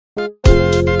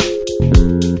I'm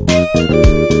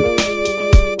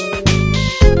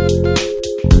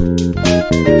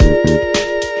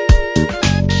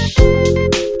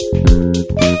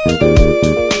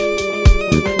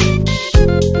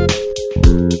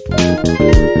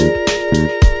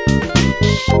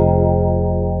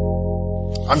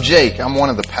Jake. I'm one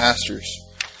of the pastors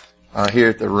here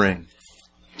at the Ring.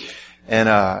 And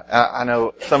I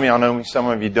know some of y'all know me, some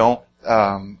of you don't.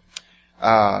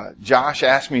 Josh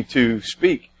asked me to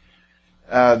speak.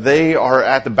 They are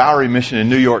at the Bowery Mission in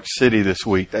New York City this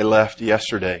week. They left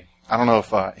yesterday. I don't know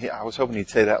if I was hoping he'd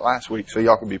say that last week so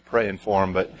y'all could be praying for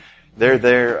him. But they're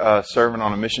there serving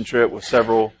on a mission trip with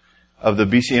several of the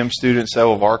BCM students,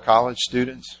 several of our college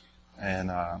students.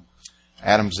 And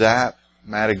Adam Zapp,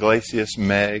 Matt Iglesias,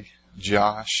 Meg,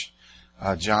 Josh,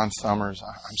 John Summers.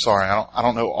 I'm sorry, I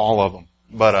don't know all of them,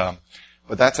 but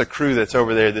that's a crew that's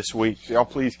over there this week. So y'all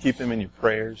please keep them in your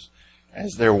prayers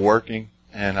as they're working.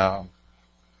 And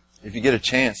if you get a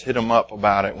chance, hit them up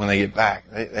about it when they get back.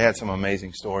 They had some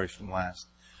amazing stories from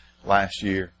last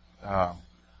year.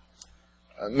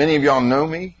 Many of y'all know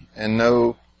me and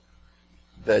know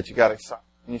that you got excited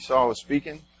when you saw I was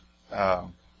speaking.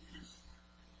 That's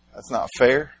not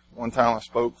fair. One time I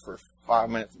spoke for 5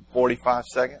 minutes and 45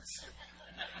 seconds.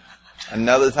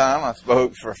 Another time I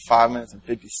spoke for 5 minutes and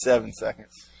 57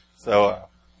 seconds. So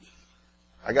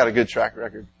I got a good track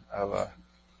record of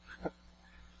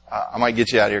I might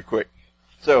get you out of here quick.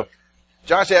 So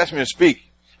Josh asked me to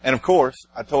speak, and of course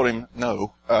I told him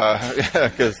no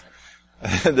because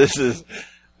this is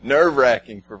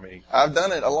nerve-wracking for me. I've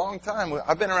done it a long time.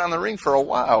 I've been around the ring for a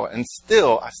while, and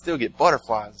I still get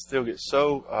butterflies. I still get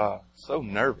so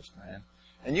nervous, man.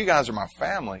 And you guys are my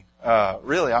family.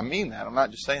 Really, I mean that. I'm not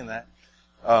just saying that.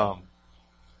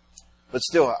 But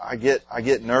still, I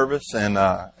get nervous,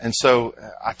 and so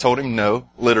I told him no,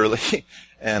 literally.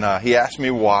 And he asked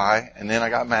me why, and then I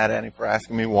got mad at him for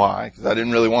asking me why because I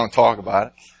didn't really want to talk about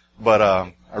it. But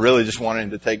I really just wanted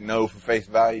him to take no for face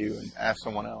value and ask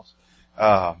someone else.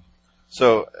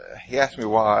 So he asked me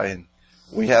why, and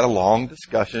we had a long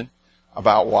discussion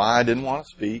about why I didn't want to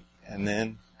speak. And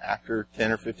then after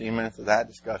 10 or 15 minutes of that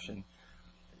discussion,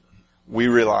 we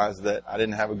realized that I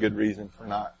didn't have a good reason for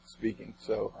not speaking.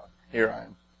 So here I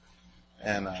am.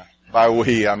 And by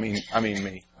we, I mean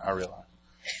me, I realize.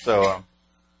 So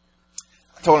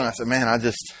I told him, I said, man,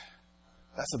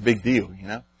 that's a big deal, you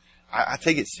know. I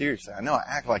take it seriously. I know I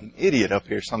act like an idiot up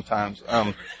here sometimes.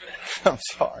 I'm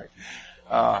sorry.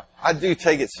 I do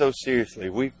take it so seriously.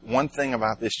 One thing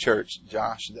about this church,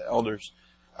 Josh, the elders,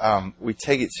 we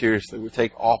take it seriously. We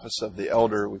take office of the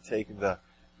elder. We take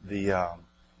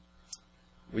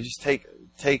we just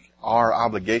take our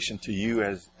obligation to you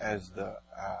as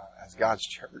God's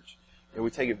church. And we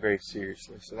take it very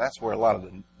seriously. So that's where a lot of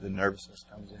the nervousness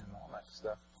comes in and all that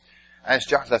stuff. I asked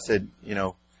Josh, I said,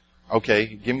 okay,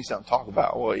 give me something to talk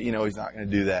about. Well, he's not going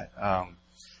to do that.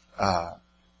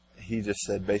 He just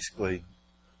said basically,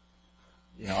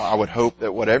 I would hope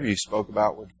that whatever you spoke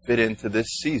about would fit into this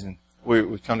season.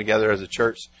 We've come together as a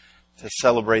church to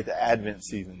celebrate the Advent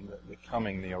season, the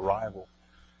coming, the arrival.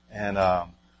 And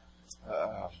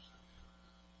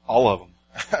all of them.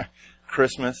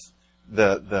 Christmas,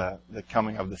 the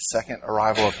coming of the second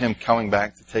arrival of Him coming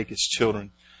back to take His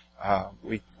children.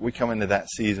 We come into that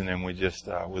season and we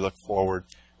look forward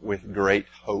with great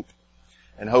hope.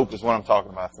 And hope is what I'm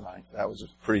talking about tonight. That was a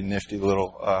pretty nifty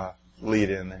little lead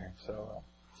in there. So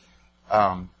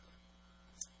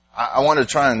I wanted to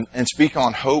try and speak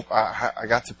on hope. I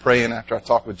got to praying after I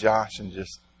talked with Josh and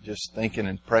just thinking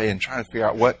and praying, trying to figure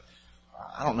out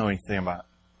I don't know anything about,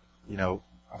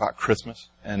 about Christmas.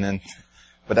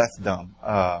 But that's dumb.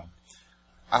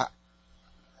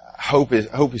 Hope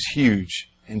is huge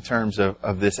in terms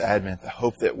of this Advent. The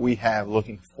hope that we have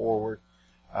looking forward,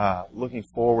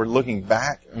 looking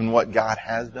back on what God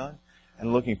has done,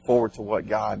 and looking forward to what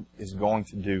God is going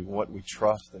to do, what we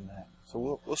trust in that.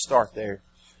 So we'll start there.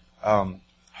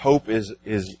 Hope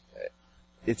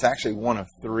it's actually one of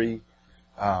three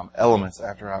elements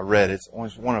after I read. It's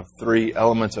one of three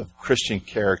elements of Christian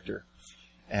character.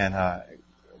 And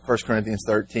 1 Corinthians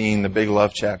 13, the big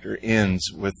love chapter,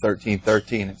 ends with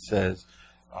 13:13. It says,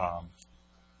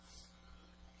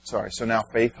 so now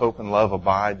faith, hope, and love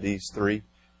abide, these three,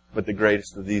 but the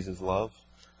greatest of these is love.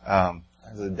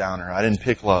 That's a downer. I didn't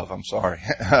pick love. I'm sorry.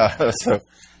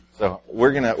 So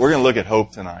we're gonna look at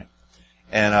hope tonight.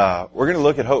 And we're going to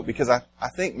look at hope because I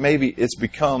think maybe it's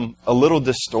become a little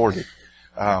distorted.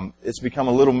 It's become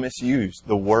a little misused.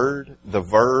 The word, the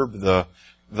verb, the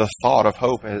thought of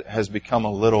hope has become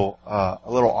a little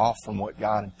off from what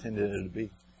God intended it to be.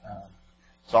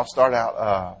 So I'll start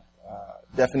out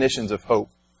definitions of hope,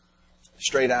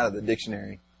 straight out of the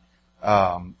dictionary.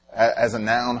 As a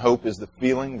noun, hope is the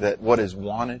feeling that what is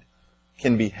wanted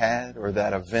can be had, or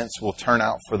that events will turn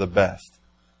out for the best.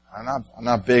 I'm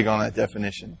not big on that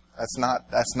definition. That's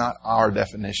not our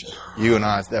definition. You and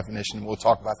I's definition. We'll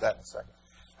talk about that in a second.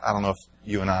 I don't know if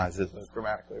you and I's is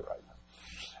grammatically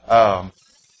right.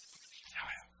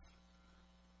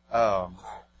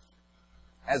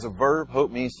 As a verb,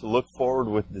 hope means to look forward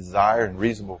with desire and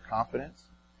reasonable confidence.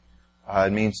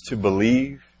 It means to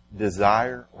believe,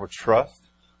 desire, or trust.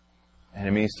 And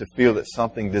it means to feel that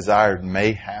something desired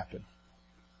may happen.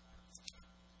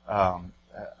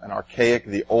 An archaic,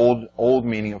 the old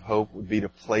meaning of hope would be to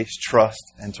place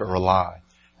trust and to rely.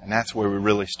 And that's where we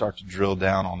really start to drill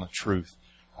down on the truth,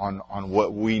 on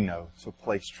what we know. So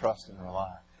place trust and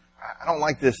rely. I don't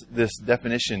like this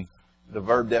definition, the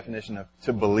verb definition of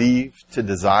to believe, to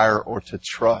desire, or to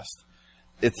trust.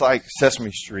 It's like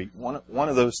Sesame Street. One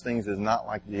of those things is not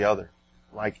like the other.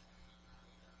 Like,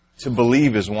 to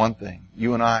believe is one thing.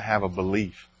 You and I have a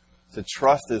belief. To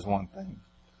trust is one thing.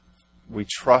 We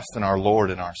trust in our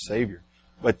Lord and our Savior.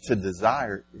 But to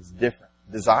desire is different.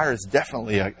 Desire is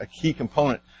definitely a key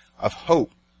component of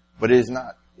hope, but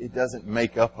it doesn't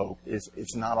make up hope.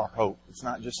 It's not our hope. It's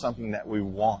not just something that we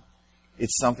want.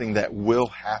 It's something that will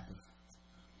happen.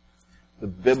 The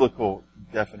biblical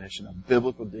definition, a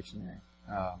biblical dictionary,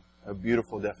 a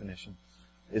beautiful definition,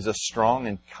 is a strong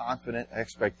and confident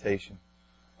expectation,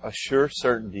 a sure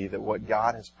certainty that what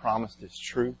God has promised is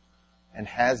true and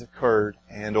has occurred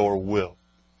and or will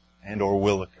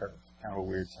occur. Kind of a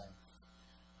weird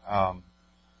thing.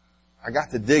 I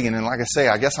got to digging, and like I say,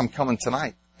 I guess I'm coming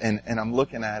tonight, and I'm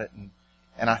looking at it,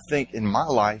 and I think in my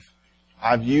life,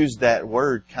 I've used that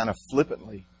word kind of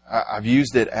flippantly. I've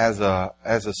used it as a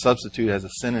substitute, as a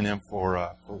synonym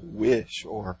for wish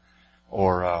or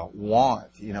want.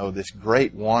 You know, this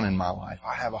great want in my life.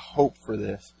 I have a hope for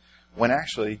this. When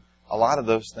actually, a lot of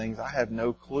those things, I have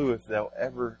no clue if they'll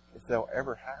ever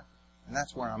happen. And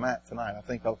that's where I'm at tonight. I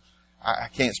think I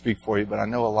can't speak for you, but I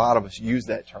know a lot of us use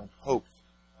that term, hope.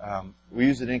 We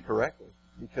use it incorrectly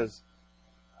because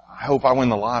I hope I win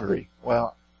the lottery.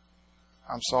 Well,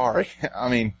 I'm sorry. I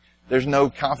mean, there's no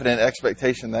confident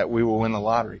expectation that we will win the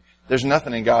lottery. There's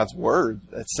nothing in God's Word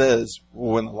that says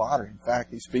we'll win the lottery. In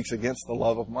fact, He speaks against the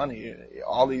love of money,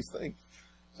 all these things.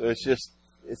 So it's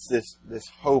this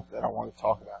hope that I want to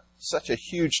talk about. Such a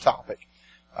huge topic.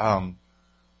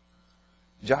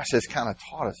 Josh has kind of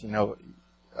taught us,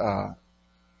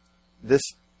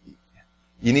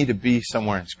 you need to be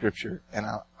somewhere in Scripture, and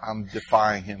I'm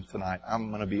defying him tonight. I'm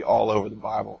going to be all over the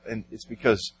Bible, and it's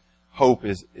because hope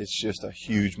is just a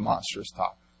huge, monstrous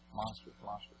topic. Monstrous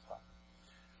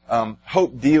topic.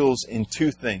 Hope deals in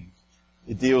two things.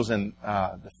 It deals in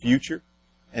the future,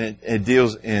 and it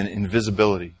deals in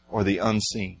invisibility, or the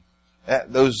unseen.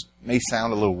 Those may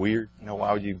sound a little weird.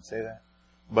 Why would you even say that?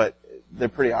 But they're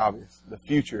pretty obvious. The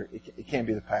future, it can't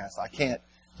be the past.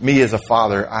 Me as a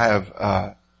father,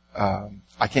 I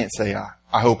can't say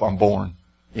I hope I'm born.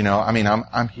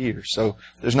 I'm here. So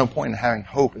there's no point in having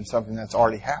hope in something that's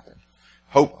already happened.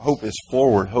 Hope is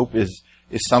forward. Hope is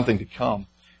something to come.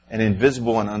 And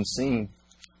invisible and unseen,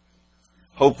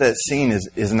 hope that's seen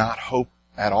is not hope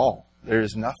at all. There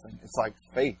is nothing. It's like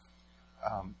faith.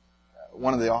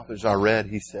 One of the authors I read,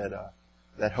 he said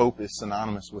that hope is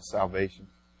synonymous with salvation.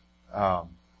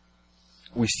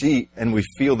 We see and we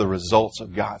feel the results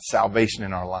of God's salvation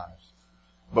in our lives.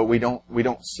 But we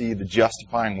don't see the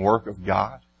justifying work of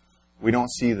God. We don't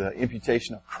see the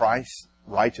imputation of Christ's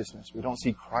righteousness. We don't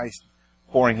see Christ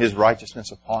pouring His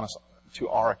righteousness upon us to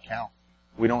our account.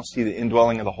 We don't see the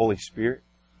indwelling of the Holy Spirit.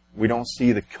 We don't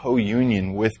see the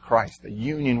co-union with Christ, the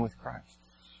union with Christ.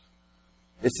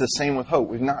 It's the same with hope.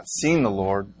 We've not seen the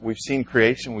Lord. We've seen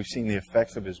creation. We've seen the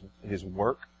effects of His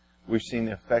work. We've seen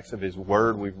the effects of His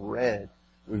Word. We've read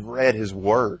His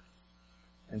Word.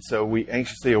 And so we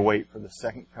anxiously await for the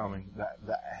second coming,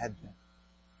 the Advent.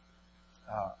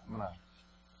 I'm going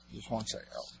to just one second.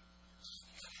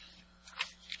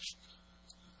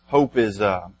 Hope is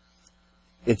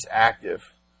it's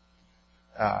active.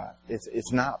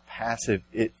 It's not passive.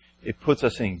 It puts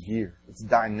us in gear. It's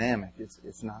dynamic.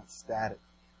 It's not static.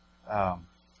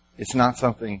 It's not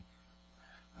something.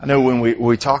 I know when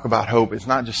we talk about hope, it's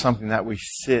not just something that we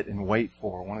sit and wait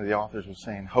for. One of the authors was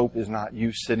saying, hope is not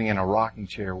you sitting in a rocking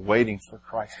chair waiting for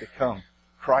Christ to come.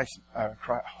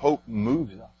 Hope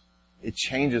moves us. It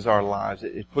changes our lives.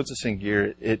 It puts us in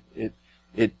gear. It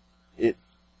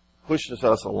pushes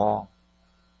us along.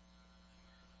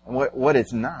 And what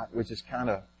it's not, which is kind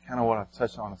of what I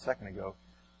touched on a second ago,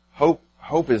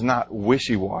 hope is not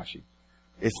wishy-washy.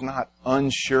 It's not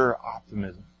unsure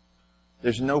optimism.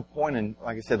 There's no point in,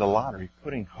 like I said, the lottery,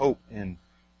 putting hope in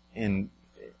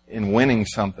winning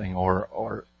something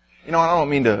or, I don't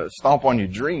mean to stomp on your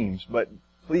dreams, but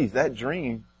please, that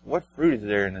dream, what fruit is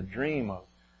there in a dream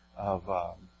of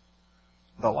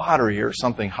the lottery or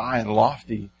something high and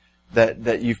lofty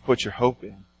that you've put your hope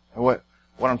in? And what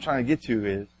I'm trying to get to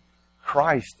is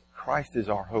Christ is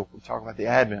our hope. We talk about the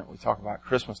Advent. We talk about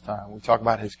Christmas time. We talk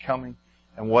about His coming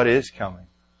and what is coming.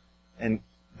 And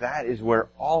that is where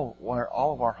all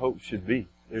of our hope should be.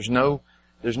 There's no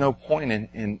point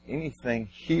in anything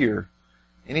here,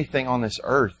 anything on this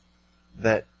earth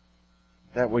that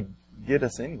would get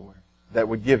us anywhere, that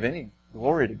would give any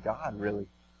glory to God, really.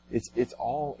 It's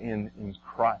all in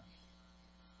Christ.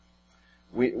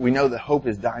 We know that hope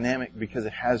is dynamic because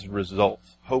it has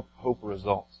results. Hope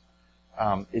results.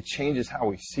 It changes how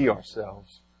we see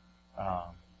ourselves.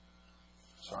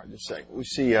 Sorry, just a second. We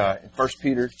see in 1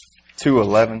 Peter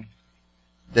 2:11.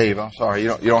 Dave, I'm sorry, you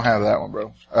don't have that one,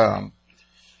 bro.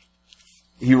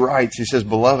 He writes, he says,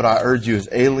 "Beloved, I urge you as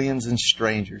aliens and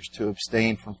strangers to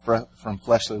abstain from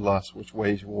fleshly lusts which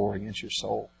wage war against your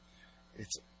soul."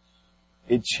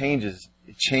 It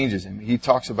changes him. He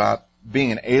talks about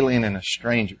being an alien and a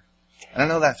stranger. And I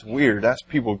know that's weird. That's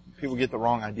people get the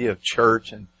wrong idea of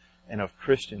church and of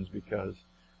Christians because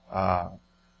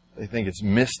they think it's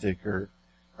mystic or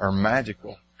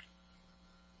magical.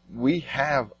 We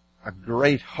have a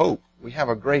great hope. We have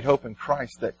a great hope in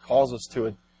Christ that calls us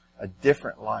to a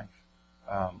different life,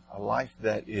 a life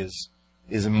that is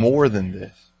more than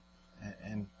this.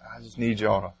 And I just need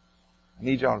y'all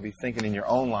to be thinking in your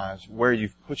own lives where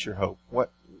you've put your hope.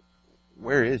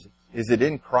 Where is it? Is it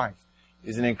in Christ?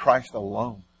 Is it in Christ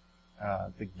alone?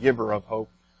 The giver of hope.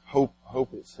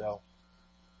 Hope itself.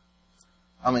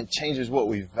 It changes what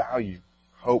we value.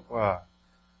 Hope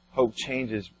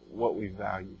changes what we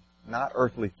value. Not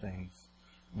earthly things,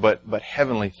 but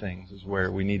heavenly things is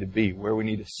where we need to be, where we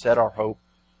need to set our hope,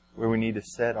 where we need to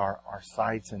set our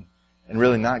sights and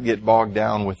really not get bogged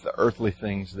down with the earthly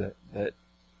things that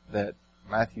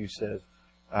Matthew says,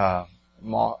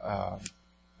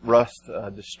 rust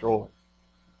destroy.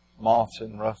 Moths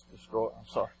and rust destroy. I'm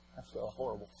sorry, that's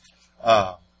horrible.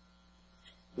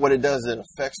 What it does, it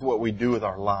affects what we do with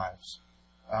our lives.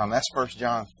 That's 1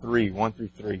 John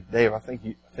 3:1-3. Dave, I think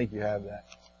you have that.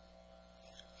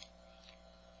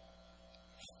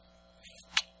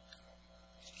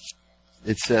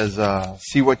 It says,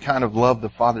 "See what kind of love the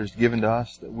Father has given to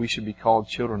us, that we should be called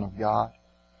children of God.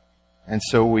 And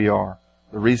so we are.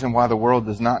 The reason why the world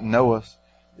does not know us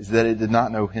is that it did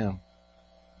not know Him.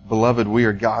 Beloved, we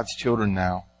are God's children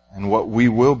now, and what we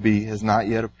will be has not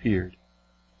yet appeared.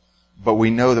 But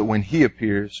we know that when He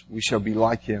appears, we shall be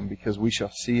like Him, because we shall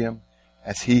see Him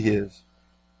as He is.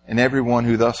 And everyone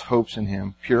who thus hopes in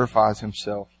Him purifies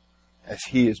himself as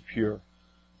He is pure."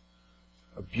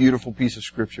 A beautiful piece of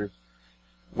Scripture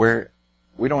where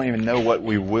we don't even know what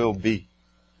we will be,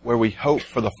 where we hope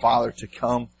for the Father to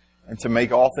come and to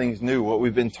make all things new, what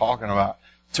we've been talking about,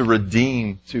 to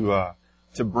redeem, to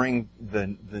bring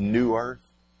the new earth,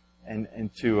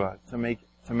 and to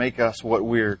make us what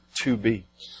we're to be,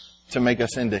 to make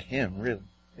us into Him. Really,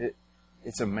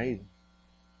 it's amazing.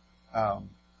 A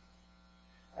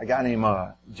guy named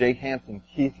Jake Hampton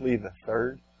Keithley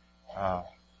III. I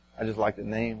just like the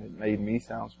name; it made me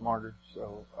sound smarter.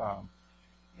 So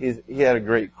he had a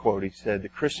great quote. He said, "The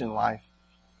Christian life,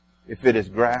 if it is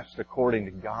grasped according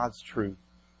to God's truth,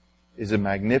 is a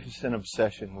magnificent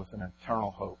obsession with an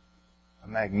eternal hope." A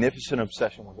magnificent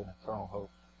obsession with an eternal hope.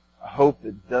 A hope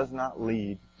that does not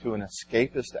lead to an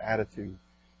escapist attitude,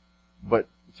 but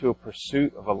to a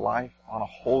pursuit of a life on a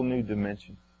whole new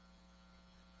dimension.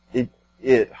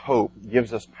 Hope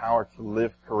gives us power to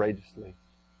live courageously,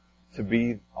 to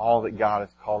be all that God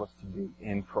has called us to be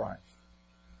in Christ.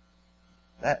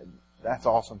 That's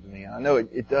awesome to me. I know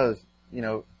it does,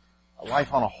 a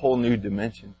life on a whole new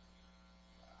dimension.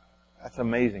 That's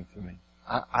amazing to me.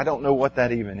 I don't know what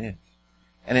that even is.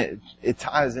 And it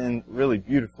ties in really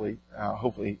beautifully.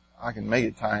 Hopefully I can make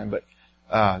it tie in, but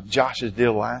Josh's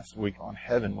deal last week on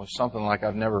heaven was something like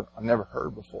I've never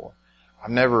heard before.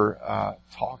 I've never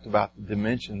talked about the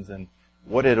dimensions and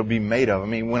what it'll be made of. I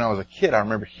mean, when I was a kid, I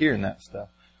remember hearing that stuff.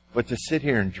 But to sit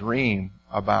here and dream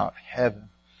about heaven,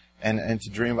 and to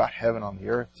dream about heaven on the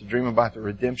earth, to dream about the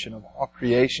redemption of all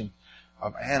creation,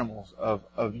 of animals,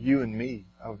 of you and me,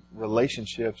 of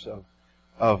relationships, of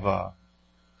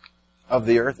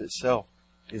the earth itself,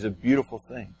 is a beautiful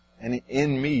thing. And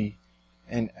in me,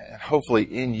 and hopefully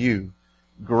in you,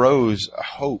 grows a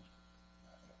hope.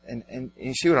 And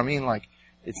you see what I mean? Like,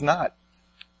 it's not,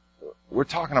 we're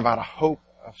talking about a hope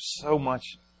so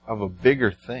much of a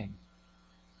bigger thing,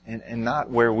 and not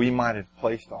where we might have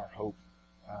placed our hope.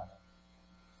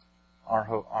 Our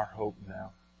hope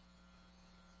now.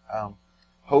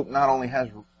 Hope not only has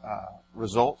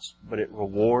results, but it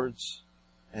rewards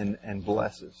and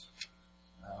blesses.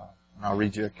 And I'll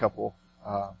read you a couple.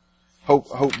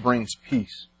 Hope brings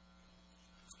peace.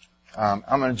 I'm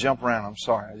going to jump around. I'm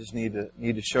sorry. I just need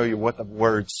to show you what the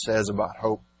Word says about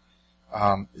hope.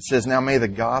 It says, "Now may the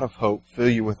God of hope fill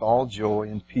you with all joy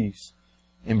and peace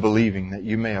in believing, that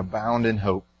you may abound in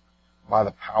hope by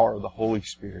the power of the Holy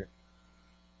Spirit."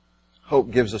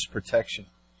 Hope gives us protection.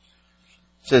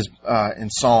 It says in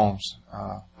Psalms,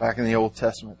 back in the Old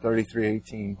Testament,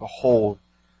 33:18, "Behold,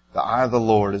 the eye of the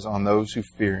Lord is on those who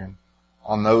fear Him,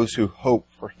 on those who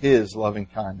hope for His loving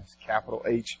kindness." Capital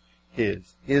H,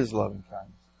 His loving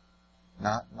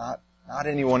kindness. Not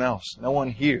anyone else. No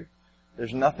one here.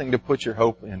 There's nothing to put your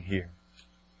hope in here.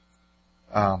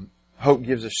 Hope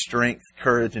gives us strength,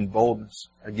 courage, and boldness.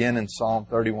 Again in Psalm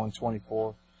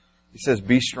 31:24, he says,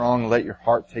 "Be strong, let your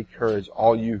heart take courage,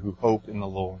 all you who hope in the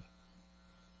Lord."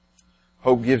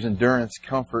 Hope gives endurance,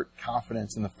 comfort,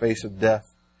 confidence in the face of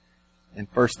death. In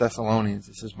 1 Thessalonians,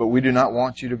 it says, "But we do not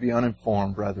want you to be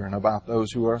uninformed, brethren, about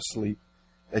those who are asleep,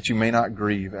 that you may not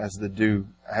grieve as do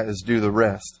the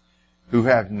rest, who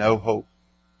have no hope."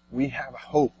 We have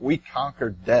hope. We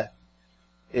conquered death.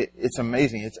 It's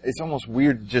amazing. It's almost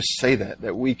weird to just say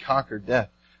that we conquered death.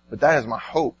 But that is my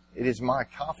hope. It is my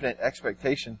confident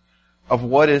expectation of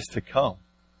what is to come.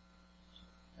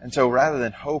 And so rather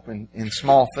than hope in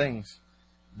small things,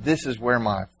 this is where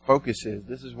my focus is.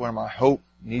 This is where my hope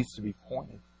needs to be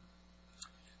pointed.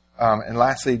 And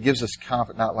lastly, it gives us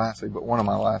confidence. Not lastly, but one of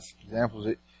my last examples,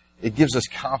 it gives us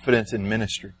confidence in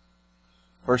ministry.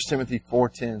 1 Timothy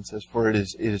 4:10 says, "For it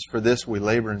is for this we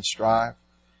labor and strive,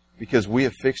 because we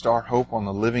have fixed our hope on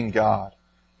the living God,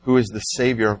 who is the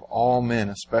Savior of all men,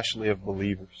 especially of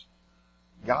believers."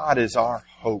 God is our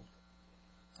hope.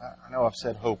 I know I've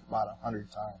said hope about 100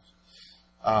 times.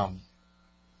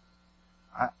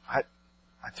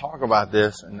 I talk about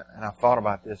this, and I've thought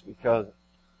about this because,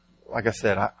 like I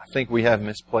said, I think we have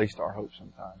misplaced our hope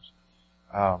sometimes.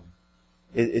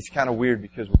 It's kind of weird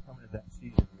because we're coming to that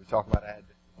season. We talk about Advent,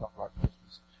 we talk about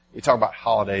Christmas, we talk about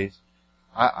holidays.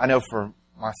 I know for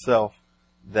myself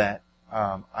that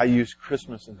I use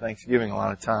Christmas and Thanksgiving a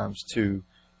lot of times to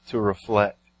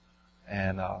reflect,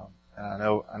 and I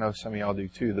know some of y'all do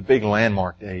too. The big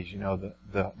landmark days,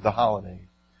 the holidays,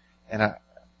 and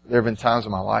there have been times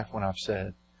in my life when I've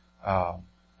said,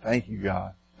 "Thank you,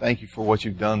 God. Thank you for what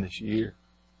you've done this year."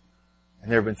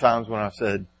 And there have been times when I've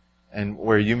said, and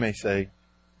where you may say,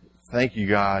 "Thank you,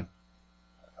 God.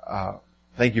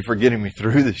 Thank you for getting me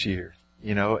through this year."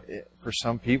 For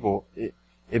some people, it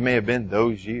may have been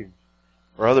those years.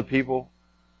 For other people,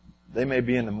 they may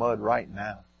be in the mud right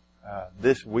now.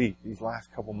 This week, these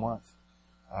last couple months,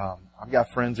 I've got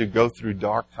friends who go through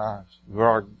dark times, who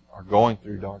are going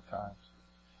through dark times.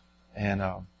 And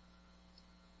I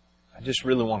just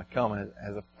really want to come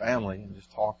as a family and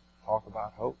just talk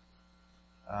about hope,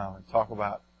 and talk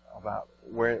about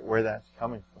where that's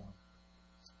coming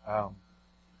from.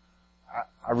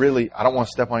 I don't want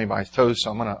to step on anybody's toes,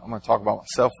 so I'm gonna talk about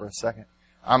myself for a second.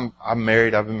 I'm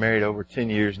married. I've been married over 10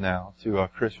 years now to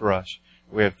Chris Rush.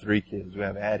 We have 3 kids. We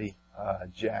have Addie,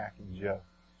 Jack, and Joe,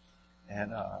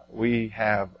 and we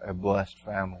have a blessed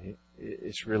family.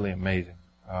 It's really amazing.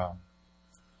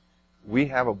 We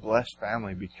have a blessed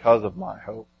family because of my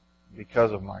hope,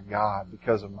 because of my God,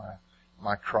 because of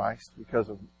my Christ, because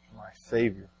of my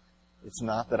Savior. It's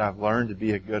not that I've learned to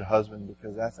be a good husband,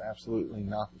 because that's absolutely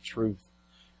not the truth.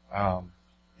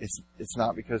 It's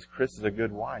not because Chris is a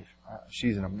good wife.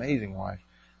 She's an amazing wife.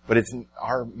 But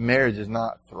our marriage is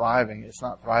not thriving. It's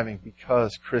not thriving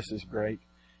because Chris is great.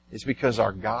 It's because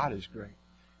our God is great.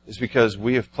 It's because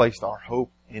we have placed our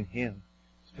hope in Him.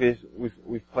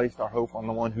 We've placed our hope on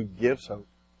the one who gives hope.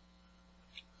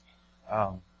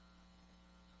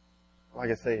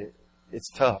 Like I say, it's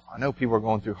tough. I know people are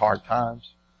going through hard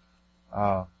times.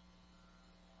 I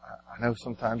know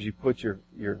sometimes you put your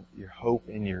hope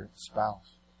in your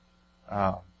spouse,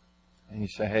 and you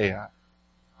say, "Hey, I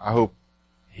hope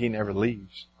he never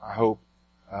leaves. I hope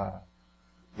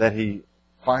that he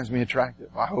finds me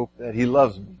attractive. I hope that he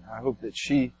loves me. I hope that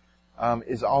she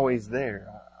is always there."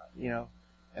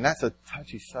 And that's a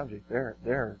touchy subject. Their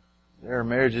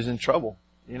marriage is in trouble.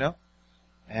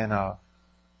 And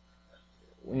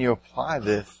when you apply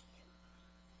this,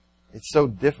 it's so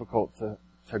difficult to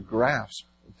grasp.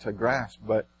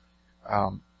 But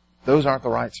those aren't the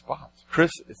right spots.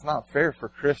 It's not fair for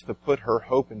Chris to put her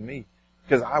hope in me,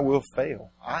 because I will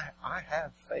fail. I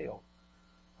have failed.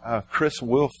 Chris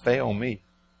will fail me.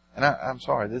 And I'm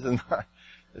sorry, this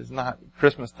is not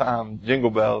Christmas time jingle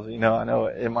bells. I know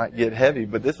it might get heavy,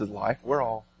 but this is life. We're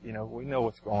all, we know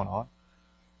what's going on.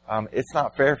 It's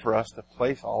not fair for us to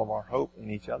place all of our hope in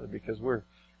each other because we're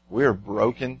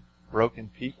broken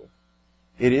people.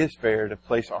 It is fair to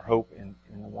place our hope in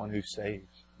the one who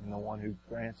saves, in the one who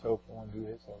grants hope, the one who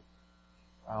is hope.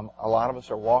 A lot of us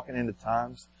are walking into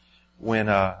times when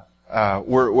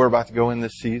we're about to go in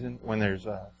this season when there's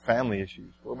family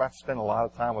issues. We're about to spend a lot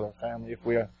of time with our family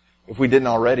if we didn't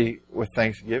already with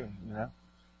Thanksgiving,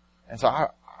 And so I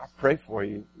pray for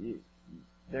you.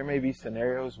 There may be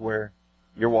scenarios where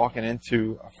you're walking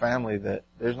into a family that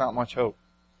there's not much hope.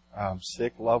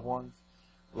 Sick loved ones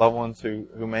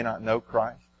who may not know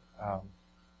Christ,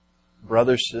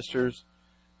 brothers, sisters,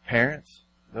 parents,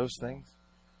 those things.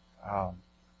 I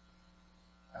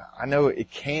know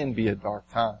it can be a dark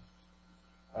time.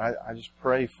 I just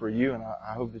pray for you, and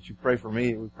I hope that you pray for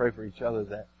me. We pray for each other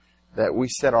that we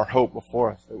set our hope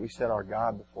before us, that we set our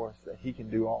God before us, that He can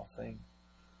do all things,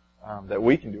 that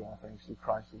we can do all things through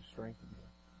Christ who strengthens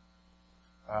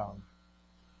us.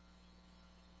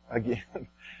 Again,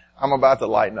 I'm about to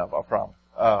lighten up, I promise.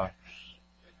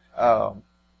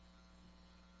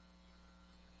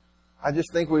 I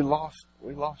just think we lost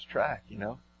track,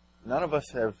 None of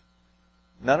us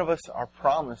are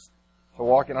promised to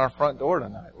walk in our front door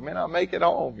tonight. We may not make it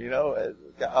home,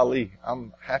 Golly,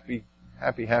 I'm happy,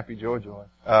 joy.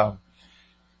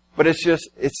 But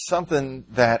it's something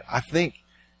that I think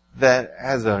that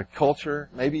as a culture,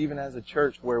 maybe even as a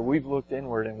church, where we've looked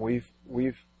inward and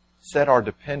we've set our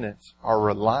dependence, our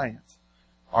reliance,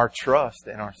 our trust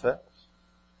in ourselves,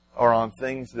 or on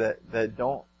things that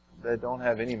don't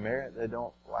have any merit, that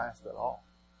don't last at all.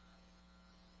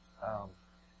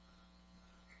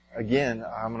 Again,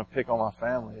 I'm going to pick on my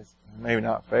family. It's maybe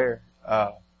not fair.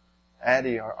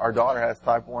 Addie, our daughter, has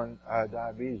type 1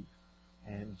 diabetes.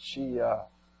 And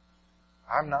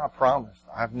I'm not promised.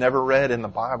 I've never read in the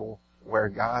Bible where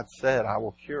God said, I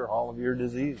will cure all of your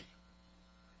diseases.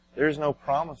 There's no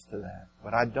promise to that.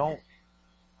 But I don't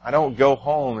go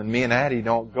home, and me and Addie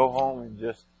don't go home and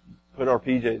just put our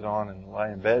PJs on and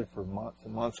lay in bed for months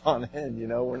and months on end.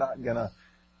 We're not going to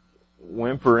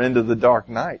whimper into the dark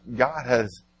night. God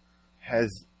has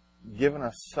given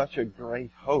us such a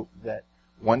great hope that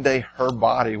one day her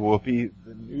body will be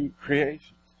the new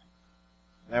creation.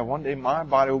 That one day my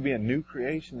body will be a new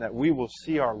creation, that we will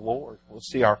see our Lord, we'll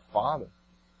see our Father,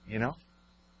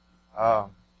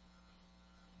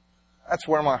 That's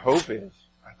where my hope is.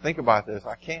 I think about this.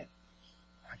 I can't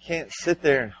sit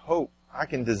there and hope. I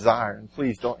can desire, and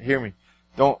please don't hear me.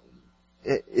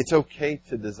 It's okay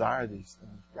to desire these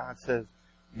things. God says,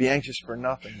 be anxious for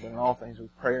nothing, but in all things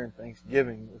with prayer and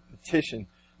thanksgiving, with petition,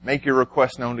 make your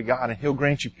requests known to God, and He'll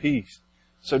grant you peace.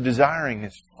 So desiring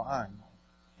is fine.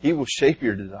 He will shape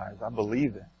your desires. I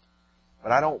believe that.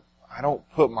 But I don't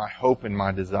put my hope in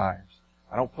my desires.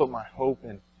 I don't put my hope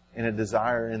in a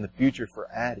desire in the future for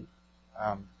Addie.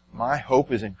 My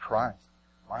hope is in Christ.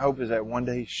 My hope is that one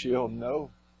day she'll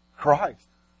know Christ.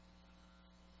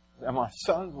 That my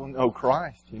sons will know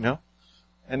Christ,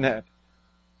 And that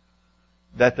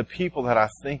the people that I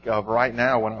think of right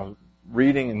now when I was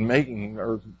reading and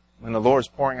or when the Lord is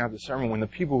pouring out the sermon, when the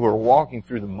people who are walking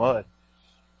through the mud,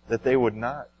 that they would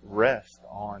not rest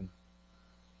on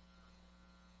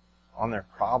their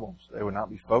problems. They would not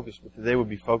be focused, but they would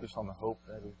be focused on the hope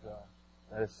that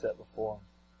is set before them.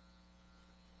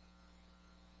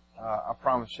 I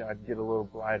promised you I'd get a little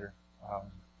brighter.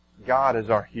 God is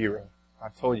our hero. I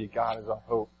told you God is our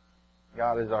hope.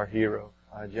 God is our hero.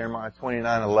 Jeremiah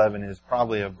 29:11 is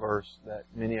probably a verse that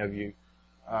many of you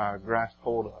grasp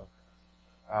hold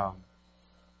of.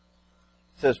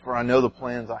 It says, "For I know the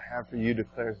plans I have for you,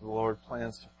 declares the Lord,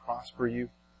 plans to prosper you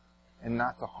and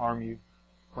not to harm you,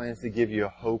 plans to give you a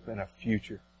hope and a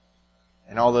future."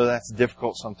 And although that's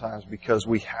difficult sometimes because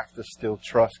we have to still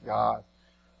trust God,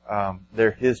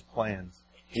 they're His plans.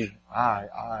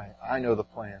 I know the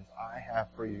plans I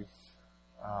have for you.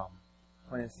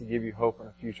 Plans to give you hope and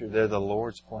a future. They're the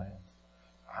Lord's plans.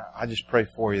 I just pray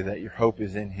for you that your hope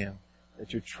is in Him,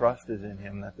 that your trust is in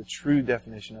Him, that the true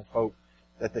definition of hope,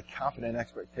 that the confident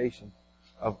expectation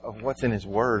of what's in His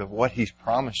Word, of what He's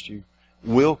promised you,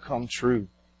 will come true.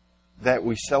 That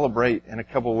we celebrate in a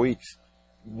couple of weeks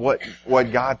what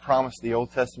God promised the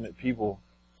Old Testament people,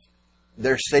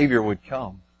 their Savior would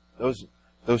come. Those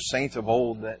saints of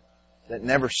old that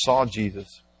never saw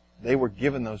Jesus, they were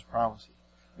given those promises.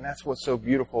 And that's what's so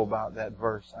beautiful about that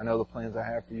verse. I know the plans I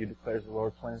have for you, declares the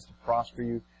Lord, plans to prosper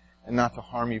you and not to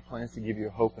harm you, plans to give you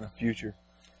a hope and a future.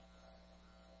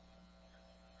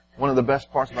 One of the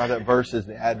best parts about that verse is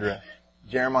the address.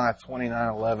 Jeremiah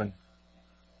 29:11.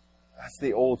 That's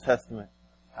the Old Testament.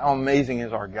 How amazing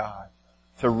is our God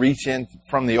to reach in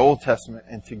from the Old Testament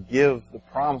and to give the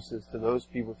promises to those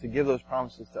people, to give those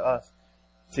promises to us,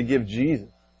 to give Jesus.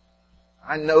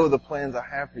 I know the plans I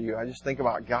have for you. I just think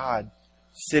about God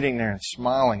sitting there and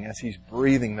smiling as He's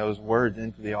breathing those words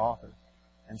into the author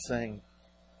and saying,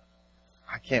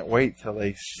 I can't wait till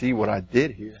they see what I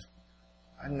did here.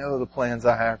 I know the plans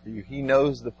I have for you. He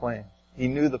knows the plan. He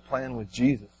knew the plan with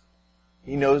Jesus.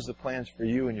 He knows the plans for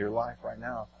you in your life right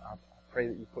now. I pray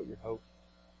that you put your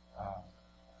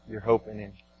hope in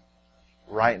Him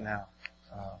right now.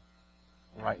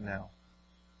 Right now.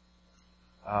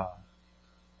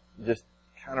 Just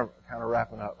kind of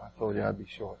wrapping up. I told you I'd be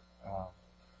short.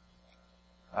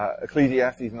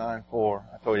 Ecclesiastes 9:4.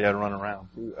 I told you I'd run around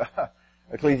too.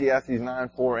 Ecclesiastes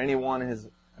 9:4. Anyone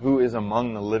who is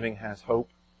among the living has hope.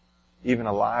 Even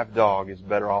a live dog is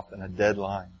better off than a dead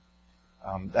lion.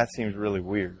 That seems really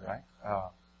weird, right?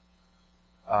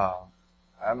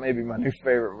 That may be my new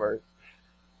favorite verse.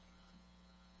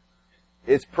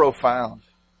 It's profound.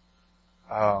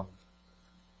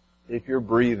 If you're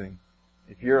breathing,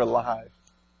 if you're alive,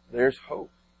 there's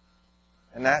hope.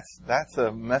 And that's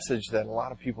a message that a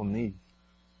lot of people need.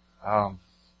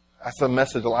 That's a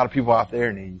message a lot of people out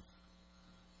there need.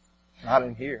 Not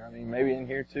in here. I mean, maybe in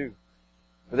here too.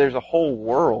 But there's a whole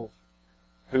world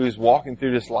who's walking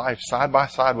through this life side by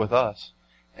side with us.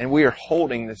 And we are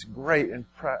holding this great and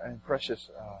precious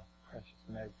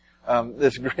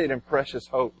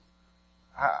hope.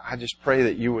 I just pray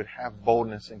that you would have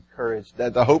boldness and courage,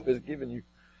 that the hope is given you.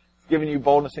 It's given you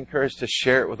boldness and courage to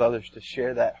share it with others, to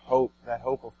share that hope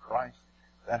of Christ,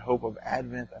 that hope of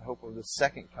Advent, that hope of the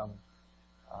second coming.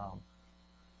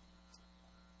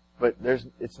 But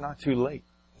it's not too late.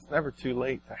 It's never too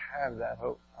late to have that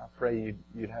hope. I pray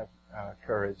you'd have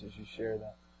courage as you share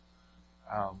that.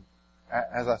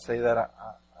 As I say that, I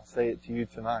say it to you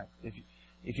tonight.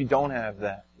 If you don't have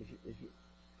that,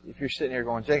 if you're sitting here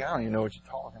going, Jake, I don't even know what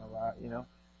you're talking about,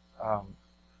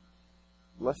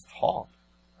 let's talk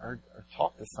or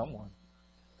talk to someone.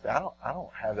 Say, I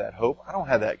don't have that hope. I don't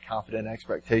have that confident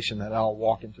expectation that I'll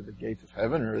walk into the gates of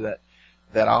heaven or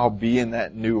that I'll be in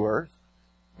that new earth.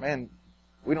 Man,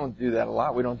 we don't do that a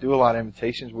lot. We don't do a lot of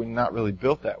invitations. We're not really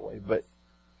built that way. But,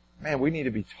 man, we need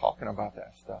to be talking about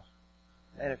that stuff.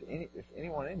 And if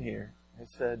anyone in here has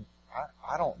said,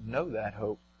 I don't know that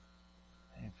hope,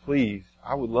 and please,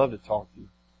 I would love to talk to you.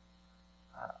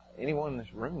 Anyone in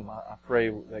this room, I pray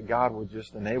that God would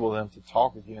just enable them to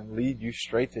talk with you and lead you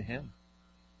straight to Him.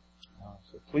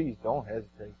 So please, don't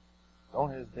hesitate.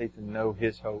 Don't hesitate to know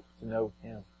His hope, to know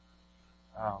Him.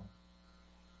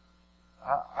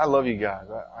 I love you guys.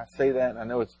 I say that, and I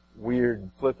know it's weird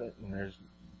and flippant, and there's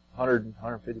 100,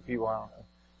 150 people, I don't know.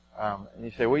 And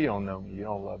you say, well, you don't know me. You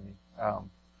don't love me.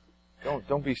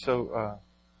 Don't be so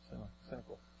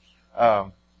cynical.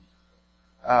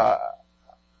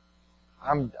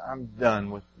 I'm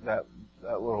done with that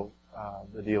little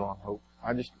the deal on hope.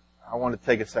 I want to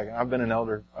take a second. I've been an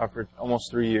elder for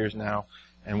almost 3 years now,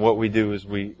 and what we do is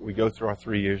we go through our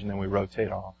 3 years and then we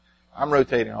rotate off. I'm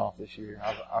rotating off this year.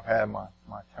 I've had my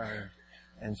turn,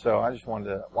 and so I just wanted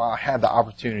to. While I had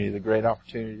the great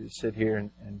opportunity to sit here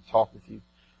and talk with you,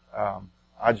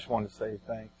 I just wanted to say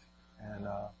thanks and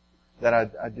that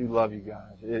I do love you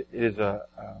guys. It is a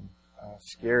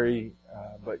scary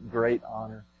but great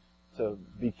honor to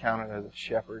be counted as a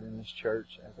shepherd in this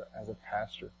church, as a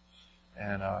pastor.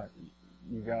 And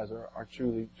you guys are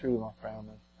truly my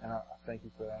family, and I thank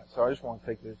you for that. So I just want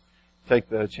to take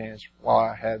the chance, while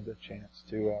I had the chance,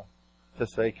 to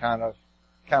say kind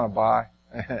of bye,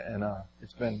 and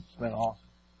it's been awesome.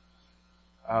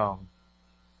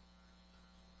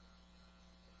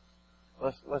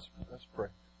 Let's pray.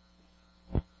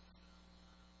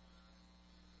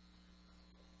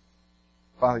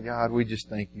 Father God, we just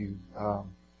thank you.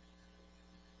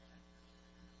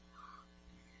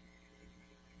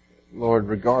 Lord,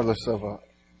 regardless of a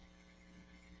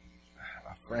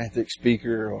frantic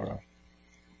speaker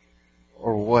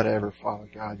or whatever, Father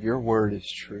God, your word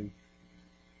is true.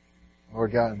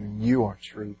 Lord God, you are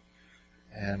true.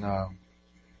 And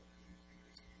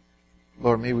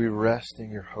Lord, may we rest in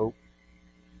your hope.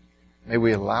 May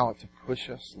we allow it to push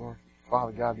us, Lord.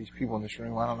 Father God, these people in this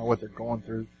room, I don't know what they're going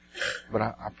through, but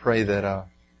I pray that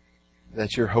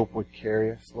your hope would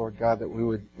carry us, Lord God, that we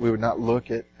would not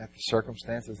look at the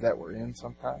circumstances that we're in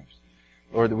sometimes.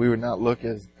 Lord, that we would not look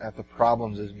at the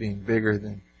problems as being bigger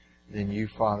than you,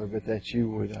 Father, but that you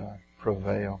would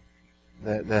prevail,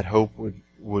 that hope would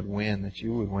win, that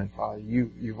you would win, Father.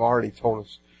 You've already told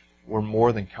us we're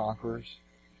more than conquerors.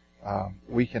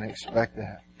 we can expect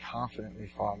that confidently,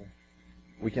 Father.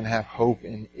 We can have hope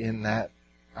in that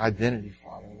identity,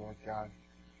 Father, Lord God.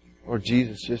 Lord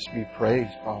Jesus, just be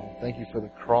praised, Father. Thank you for the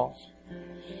cross.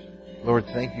 Lord,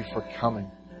 thank you for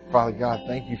coming. Father God,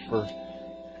 thank you for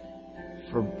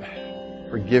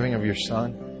giving of your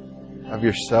Son, of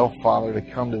yourself, Father, to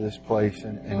come to this place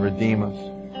and redeem us.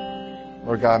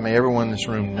 Lord God, may everyone in this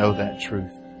room know that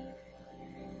truth.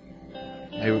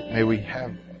 May we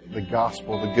have the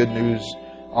gospel, the good news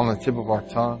on the tip of our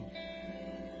tongue.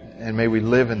 And may we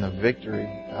live in the victory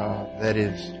that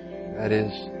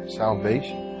is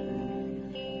salvation.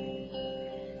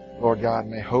 Lord God,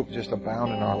 may hope just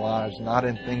abound in our lives, not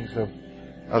in things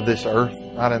of this earth,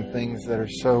 not in things that are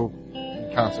so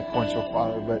inconsequential,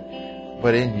 Father,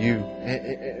 but in you.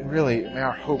 Really, may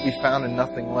our hope be found in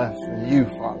nothing less than you,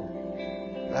 Father.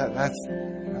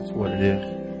 That's what it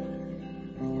is.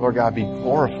 Lord God, be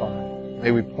glorified.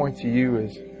 May we point to you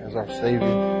as our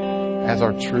Savior, as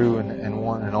our true and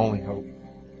one and only hope.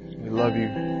 We love you.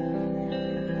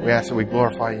 We ask that we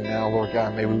glorify you now, Lord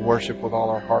God. May we worship with all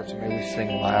our hearts, and may we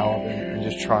sing loud and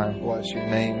just try and bless your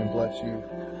name and bless you.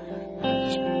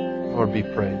 Lord, be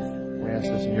praised. We ask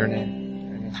this in your name.